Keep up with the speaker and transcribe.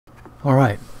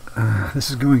Alright, this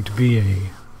is going to be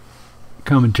a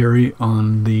commentary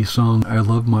on the song I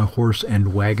Love My Horse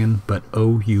and Wagon, but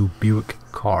Oh You Buick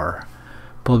Car,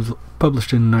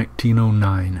 published in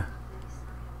 1909.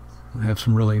 I have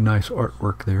some really nice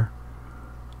artwork there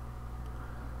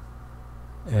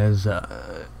as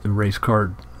the race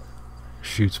car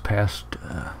shoots past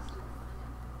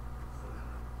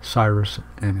Cyrus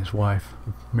and his wife,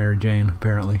 Mary Jane,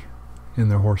 apparently, in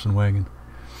their horse and wagon.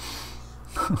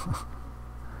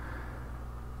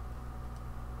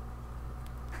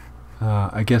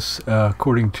 I guess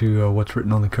according to what's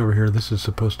written on the cover here, this is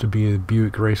supposed to be a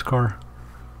Buick race car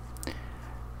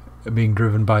being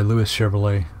driven by Louis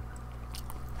Chevrolet.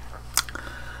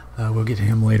 We'll get to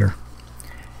him later.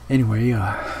 Anyway,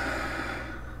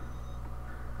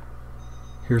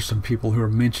 here's some people who are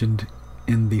mentioned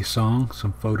in the song,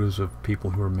 some photos of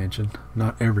people who are mentioned.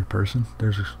 Not every person.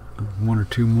 There's one or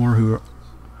two more who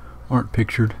aren't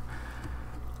pictured.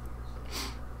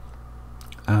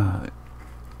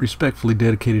 Respectfully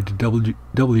dedicated to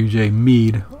W.J.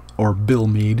 Meade, or Bill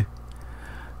Meade,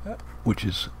 which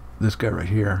is this guy right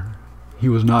here. He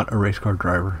was not a race car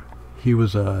driver. He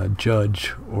was a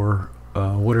judge, or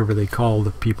whatever they call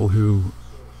the people who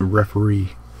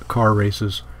referee car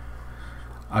races,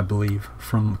 I believe,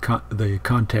 from the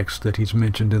context that he's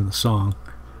mentioned in the song.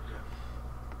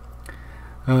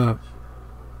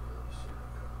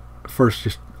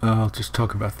 First, I'll just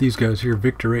talk about these guys here.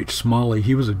 Victor H. Smalley,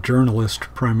 he was a journalist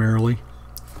primarily,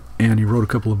 and he wrote a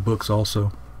couple of books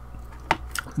also,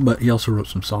 but he also wrote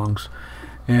some songs,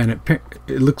 and it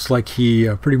looks like he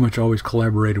pretty much always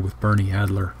collaborated with Bernie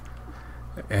Adler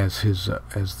as his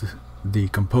the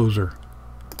composer.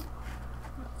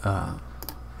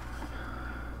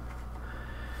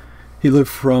 He lived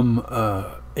from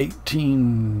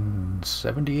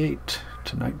 1878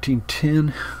 to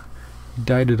 1910. He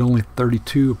died at only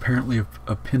 32, apparently of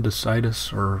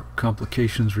appendicitis or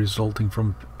complications resulting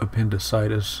from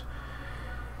appendicitis.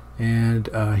 And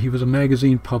he was a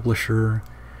magazine publisher.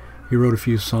 He wrote a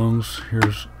few songs.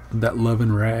 Here's That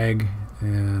Lovin' Rag,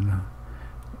 and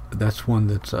that's one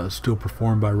that's still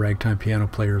performed by ragtime piano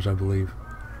players, I believe.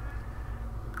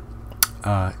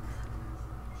 A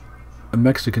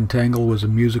Mexican Tangle was a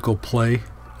musical play,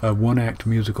 a one-act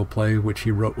musical play, which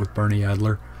he wrote with Bernie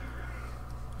Adler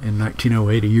in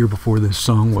 1908, a year before this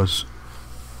song was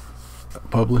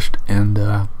published.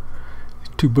 And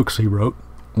two books he wrote,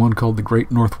 one called The Great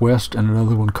Northwest and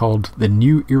another one called The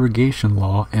New Irrigation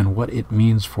Law and What It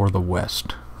Means for the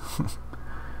West.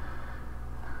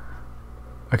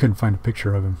 I couldn't find a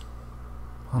picture of him,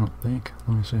 I don't think.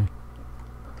 Let me see.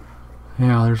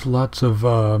 Yeah, there's lots of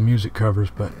music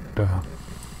covers, but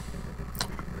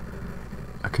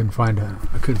I couldn't find a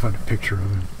picture of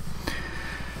him.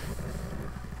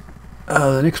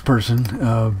 The next person,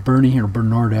 Bernie or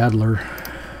Bernard Adler,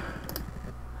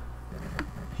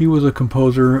 he was a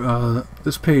composer.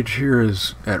 This page here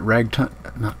is at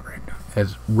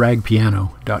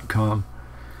ragpiano.com.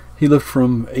 He lived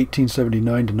from 1879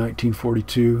 to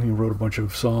 1942. He wrote a bunch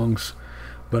of songs,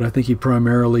 but I think he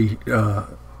primarily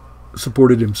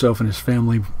supported himself and his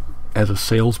family as a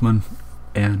salesman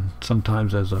and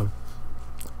sometimes as a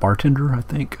bartender, I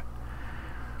think.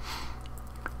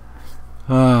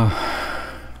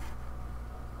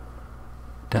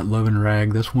 That Lovin'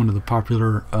 Rag, that's one of the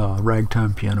popular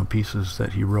ragtime piano pieces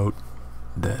that he wrote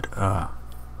that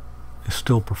is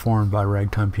still performed by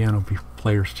ragtime piano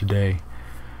players today.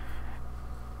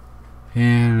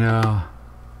 And a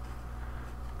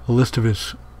list of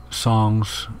his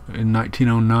songs. In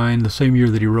 1909, the same year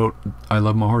that he wrote I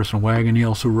Love My Horse and Wagon, he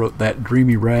also wrote That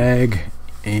Dreamy Rag,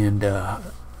 and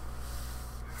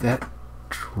that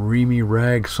Dreamy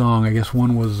Rag song, I guess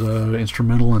one was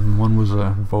instrumental and one was a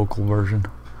vocal version.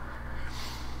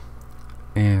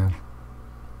 And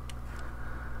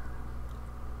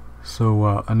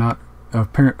so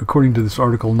according to this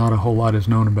article, not a whole lot is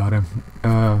known about him.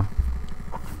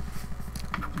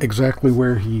 Exactly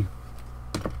where he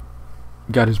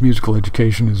got his musical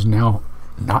education is now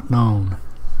not known.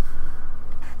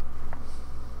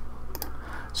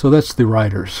 So that's the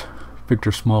writers,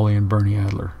 Victor Smalley and Bernie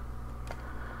Adler.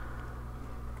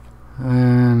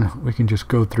 And we can just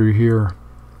go through here.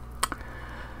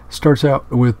 Starts out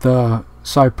with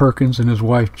Cy Perkins and his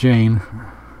wife Jane,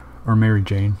 or Mary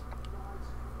Jane,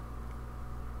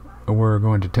 were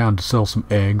going to town to sell some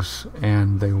eggs,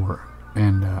 and a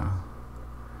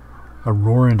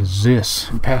roaring to Zis,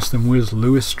 and past them whizzed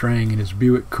Louis Strang in his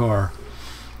Buick car.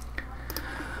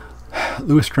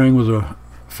 Louis Strang was a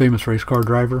famous race car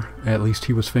driver. At least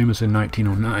he was famous in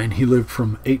 1909. He lived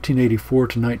from 1884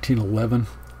 to 1911.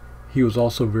 He was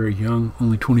also very young,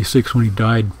 only 26 when he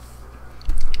died.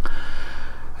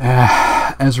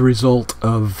 As a result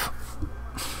of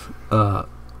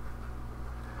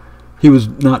he was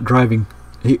not driving.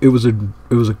 It was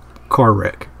a car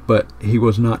wreck, but he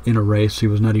was not in a race. He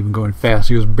was not even going fast.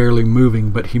 He was barely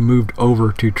moving, but he moved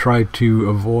over to try to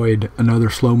avoid another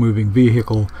slow-moving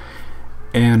vehicle,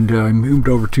 and he moved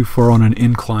over too far on an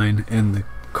incline, and the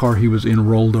car he was in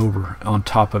rolled over on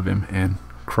top of him and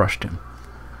crushed him.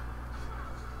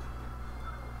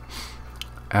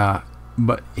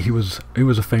 But he was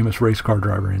a famous race car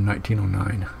driver in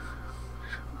 1909.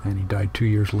 And he died 2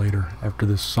 years later after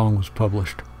this song was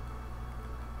published.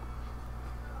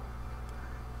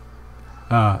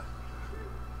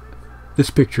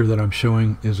 This picture that I'm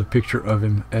showing is a picture of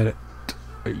him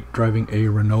driving a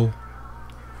Renault,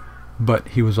 but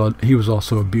he was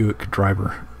also a Buick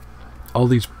driver. All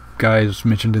these guys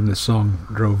mentioned in this song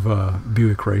drove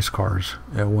Buick race cars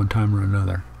at one time or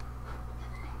another.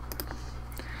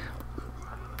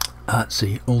 Let's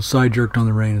see, old side jerked on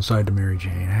the rain and sighed to Mary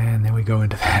Jane, and then we go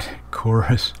into that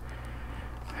chorus.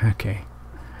 Okay,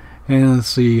 and let's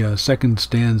see, second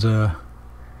stanza.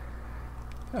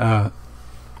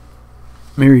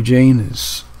 Mary Jane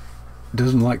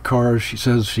doesn't like cars. She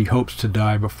says she hopes to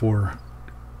die before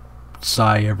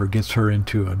Cy ever gets her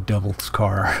into a devil's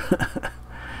car.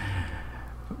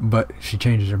 But she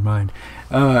changes her mind.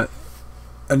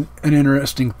 An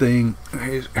interesting thing,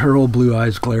 her old blue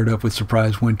eyes glared up with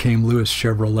surprise when came Lewis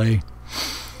Chevrolet.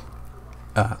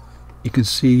 You can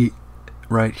see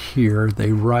right here,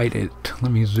 they write it.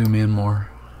 Let me zoom in more.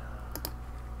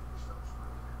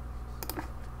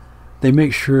 They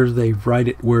make sure they write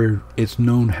it where it's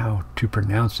known how to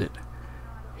pronounce it.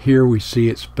 Here we see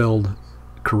it spelled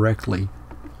correctly,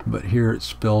 but here it's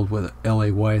spelled with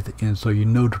L-A-Y at the end, so you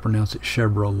know to pronounce it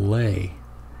Chevrolet.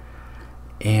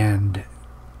 And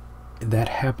that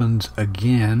happens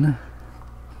again.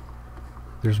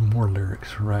 There's more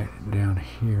lyrics right down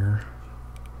here.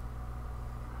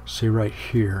 See right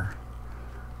here,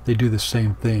 they do the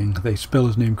same thing. They spell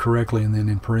his name correctly, and then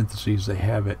in parentheses they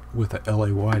have it with a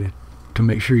L-A-Y to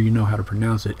make sure you know how to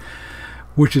pronounce it,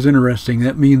 which is interesting.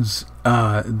 That means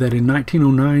that in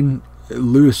 1909,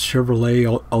 Lewis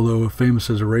Chevrolet, although famous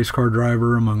as a race car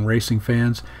driver among racing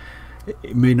fans,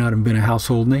 it may not have been a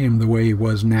household name the way he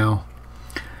was now.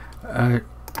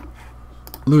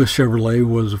 Lewis Chevrolet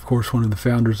was, of course, one of the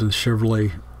founders of the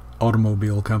Chevrolet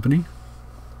Automobile Company.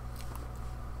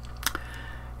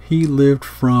 He lived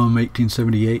from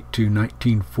 1878 to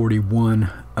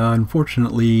 1941.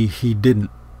 Unfortunately, he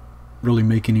didn't really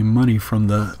make any money from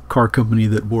the car company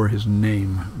that bore his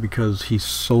name, because he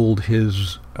sold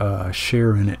his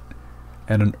share in it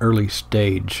at an early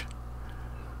stage,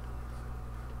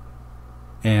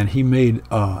 and he made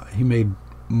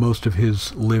most of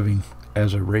his living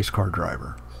as a race car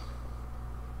driver.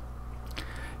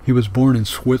 He was born in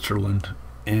Switzerland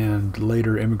and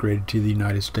later immigrated to the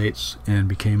United States and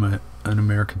became an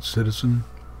American citizen.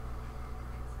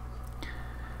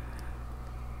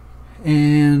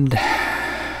 And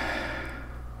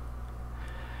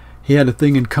he had a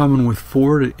thing in common with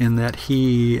Ford in that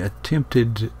he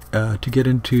attempted to get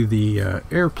into the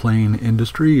airplane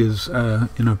industry.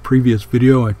 In a previous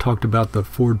video I talked about the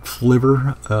Ford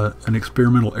Flivver, an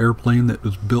experimental airplane that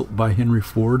was built by Henry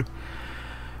Ford.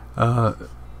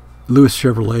 Lewis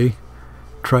Chevrolet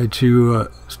tried to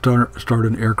start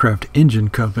an aircraft engine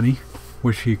company,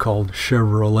 which he called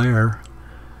Chevrolet,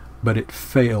 but it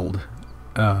failed.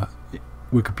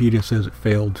 Wikipedia says it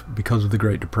failed because of the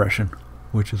Great Depression,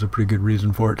 which is a pretty good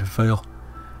reason for it to fail.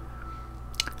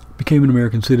 Became an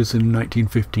American citizen in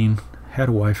 1915, had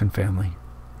a wife and family,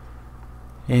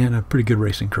 and a pretty good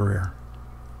racing career.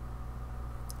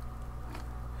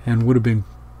 And would have been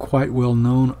quite well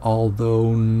known,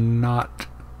 although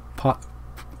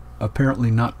apparently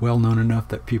not well known enough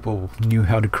that people knew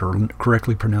how to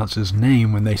correctly pronounce his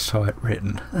name when they saw it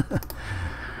written.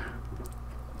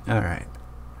 Alright.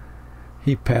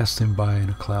 He passed him by in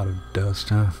a cloud of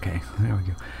dust. Okay, there we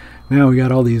go. Now we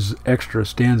got all these extra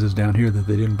stanzas down here that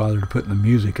they didn't bother to put in the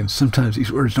music, and sometimes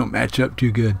these words don't match up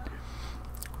too good.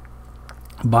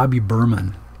 Bobby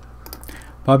Berman.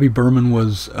 Bobby Berman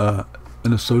was an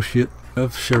associate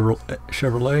of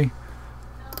Chevrolet.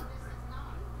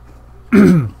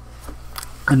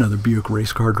 Another Buick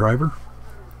race car driver.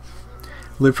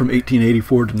 Lived from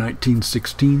 1884 to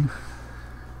 1916.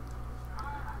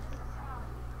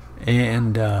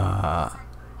 And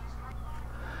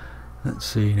let's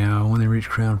see now, when they reached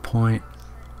Crown Point,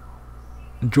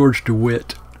 George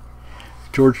DeWitt,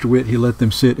 he let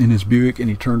them sit in his Buick and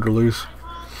he turned her loose.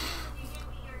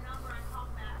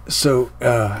 So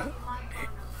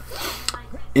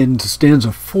in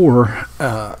stanza 4,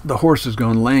 the horse has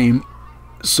gone lame,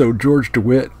 So George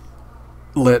DeWitt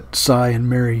let Cy and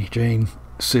Mary Jane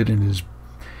sit in his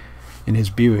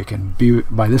Buick, and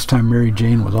by this time Mary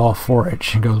Jane was all for it.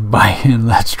 She goes, "Buy in,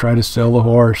 let's try to sell the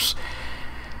horse.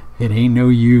 It ain't no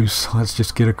use, let's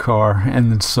just get a car."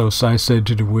 And then so Cy said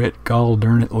to DeWitt, "Gall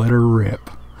darn it, let her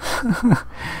rip."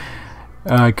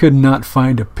 I could not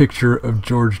find a picture of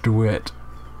George DeWitt.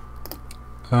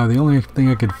 The only thing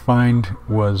I could find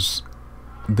was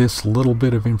this little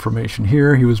bit of information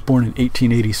here. He was born in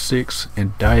 1886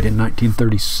 and died in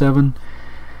 1937,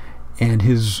 and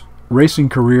his racing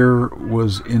career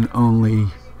was in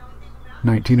only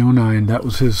 1909. That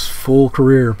was his full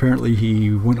career. Apparently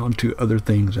he went on to other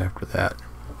things after that,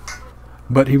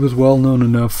 but he was well known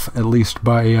enough, at least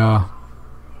by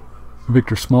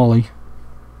Victor Smalley,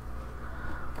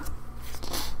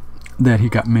 that he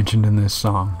got mentioned in this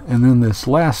song. And then this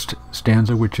last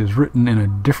stanza, which is written in a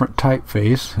different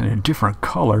typeface and a different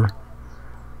color,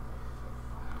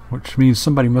 which means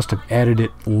somebody must have added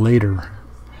it later.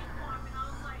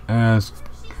 It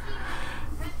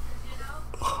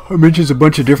mentions a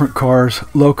bunch of different cars.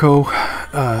 Loco,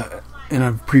 in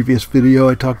a previous video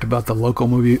I talked about the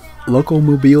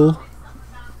Locomobile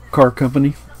car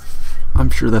company. I'm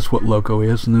sure that's what Loco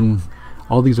is. And then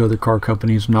all these other car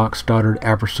companies, Knox, Stoddard,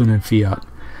 Apperson, and Fiat,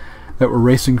 that were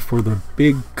racing for the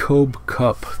big Cobe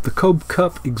Cup. The Cobe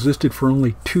Cup existed for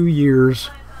only 2 years,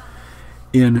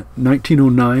 in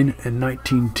 1909 and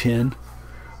 1910.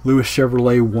 Lewis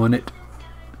Chevrolet won it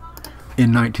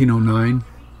in 1909.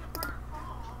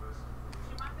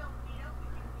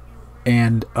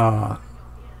 And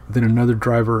then another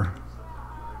driver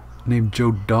named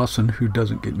Joe Dawson, who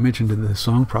doesn't get mentioned in this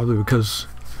song, probably because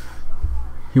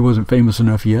he wasn't famous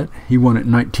enough yet. He won it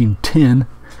in 1910,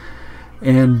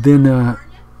 and then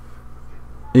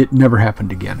it never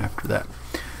happened again after that.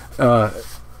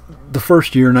 The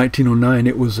first year, 1909,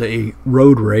 it was a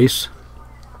road race.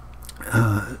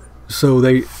 So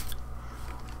they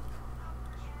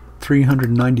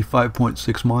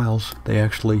 395.6 miles. They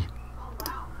actually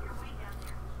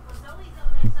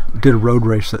did a road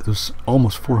race that was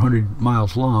almost 400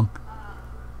 miles long.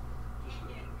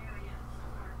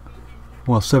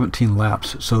 Well, 17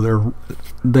 laps. So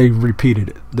they repeated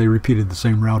it. They repeated the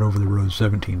same route over the road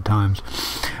 17 times.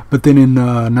 But then in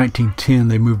 1910,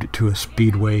 they moved it to a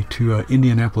speedway, to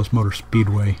Indianapolis Motor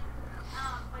Speedway,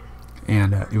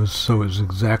 and it was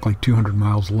exactly 200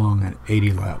 miles long at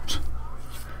 80 laps.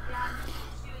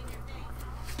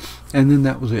 And then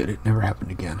that was it. It never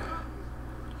happened again.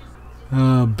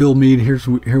 Bill Meade. Here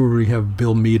where we have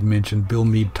Bill Meade mentioned. Bill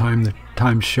Meade timed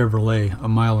Chevrolet a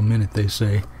mile a minute, they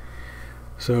say.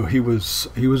 So he was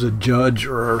a judge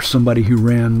or somebody who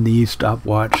ran the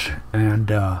stopwatch, and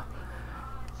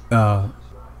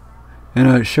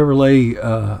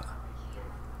Chevrolet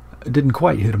didn't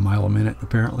quite hit a mile a minute.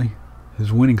 Apparently,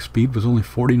 his winning speed was only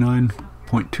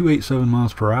 49.287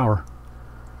 miles per hour.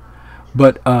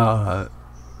 But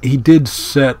he did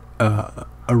set a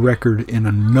record in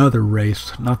another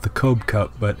race, not the Cobe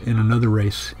Cup, but in another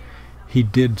race, he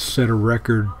did set a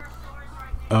record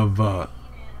of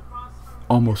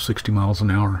almost 60 miles an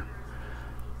hour,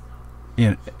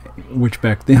 which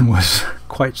back then was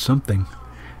quite something.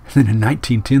 And then in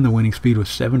 1910, the winning speed was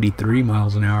 73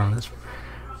 miles an hour. That's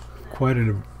quite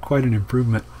an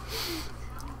improvement.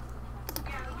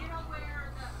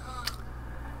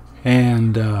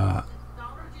 And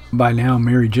by now,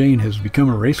 Mary Jane has become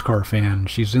a race car fan.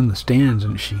 She's in the stands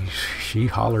and she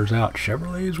hollers out,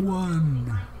 "Chevrolet's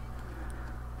won!"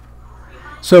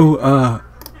 So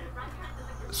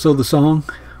the song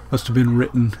must have been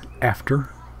written after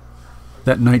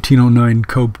that 1909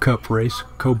 Cobe Cup race,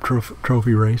 Cobe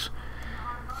Trophy race.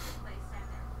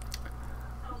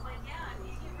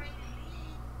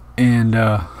 And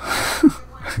I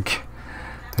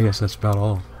guess that's about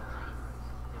all.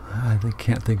 I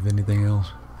can't think of anything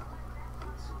else.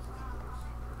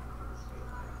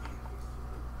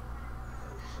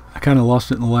 I kind of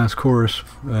lost it in the last chorus,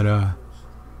 but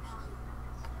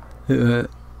in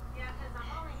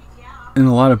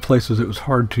a lot of places it was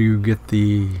hard to get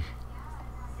the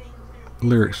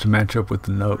lyrics to match up with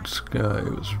the notes. It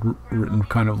was written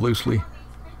kind of loosely.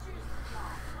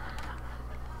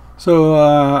 So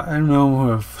I don't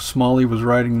know if Smalley was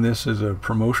writing this as a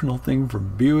promotional thing for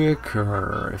Buick,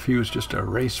 or if he was just a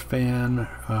race fan.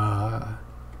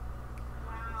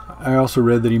 I also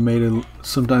read that he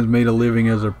sometimes made a living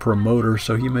as a promoter,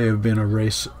 so he may have been a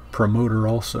race promoter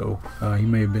also. He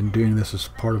may have been doing this as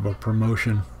part of a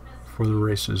promotion for the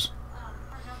races.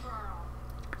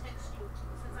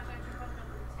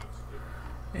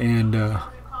 And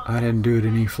I didn't do it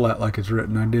in E flat like it's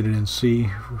written. I did it in C,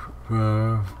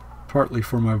 partly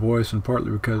for my voice and partly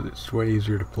because it's way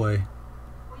easier to play.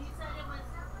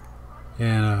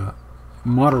 And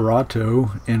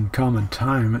moderato in common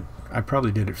time, I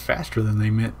probably did it faster than they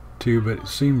meant to,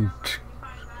 but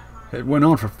it went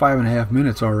on for 5.5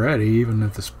 minutes already, even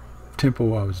at the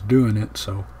tempo I was doing it.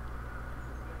 So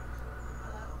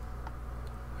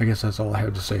I guess that's all I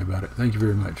have to say about it. Thank you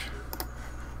very much.